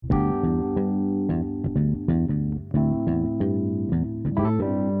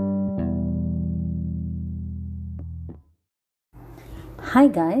Hi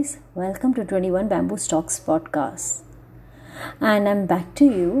guys, welcome to 21 Bamboo Stocks podcast. And I'm back to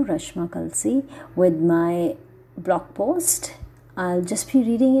you, Rashma Kalsi, with my blog post. I'll just be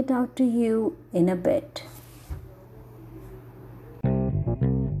reading it out to you in a bit.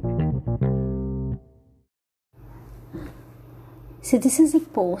 So this is a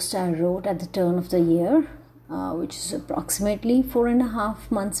post I wrote at the turn of the year, which is approximately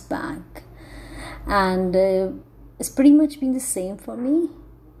 4.5 months back. And it's pretty much been the same for me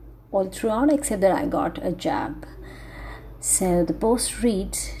all throughout, except that I got a jab. So the post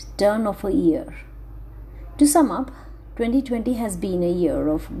reads, turn of a year. To sum up, 2020 has been a year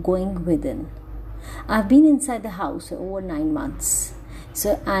of going within. I've been inside the house for over 9 months.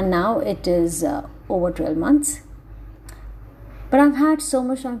 And now it is over 12 months. But I've had so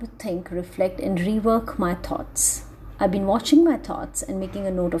much time to think, reflect, and rework my thoughts. I've been watching my thoughts and making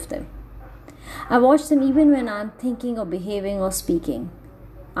a note of them. I watch them even when I'm thinking or behaving or speaking.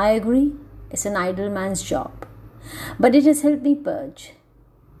 I agree, it's an idle man's job, but it has helped me purge.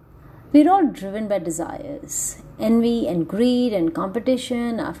 We're all driven by desires. Envy and greed and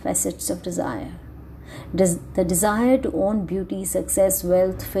competition are facets of desire. The desire to own beauty, success,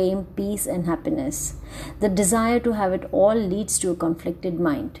 wealth, fame, peace, and happiness. The desire to have it all leads to a conflicted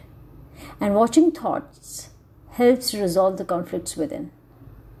mind. And watching thoughts helps resolve the conflicts within.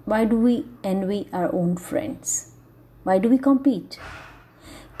 Why do we envy our own friends? Why do we compete?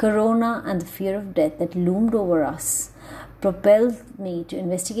 Corona and the fear of death that loomed over us propelled me to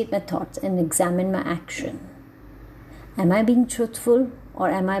investigate my thoughts and examine my action. Am I being truthful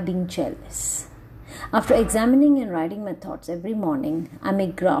or am I being jealous? After examining and writing my thoughts every morning, I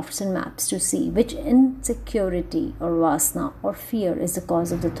make graphs and maps to see which insecurity or vasana or fear is the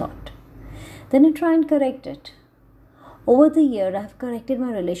cause of the thought. Then I try and correct it. Over the year, I have corrected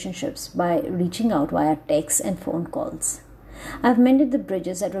my relationships by reaching out via texts and phone calls. I have mended the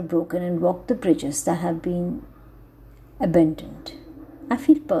bridges that were broken and walked the bridges that have been abandoned. I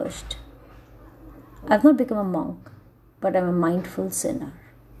feel purged. I have not become a monk, but I am a mindful sinner.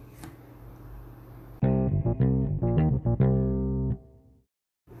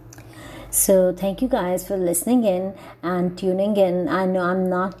 So thank you guys for listening in and tuning in. I know I'm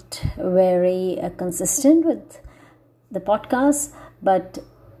not very consistent with the podcast, but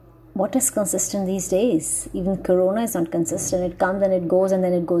what is consistent these days? Even Corona is not consistent. It comes and it goes and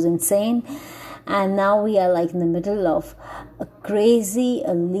then it goes insane. And now we are like in the middle of a crazy,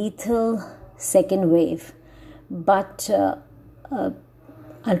 a lethal second wave. But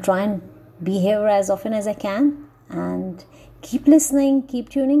I'll try and be here as often as I can and keep listening, keep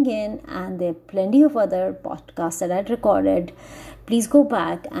tuning in. And there are plenty of other podcasts that I'd recorded. Please go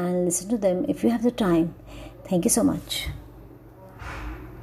back and listen to them if you have the time. Thank you so much.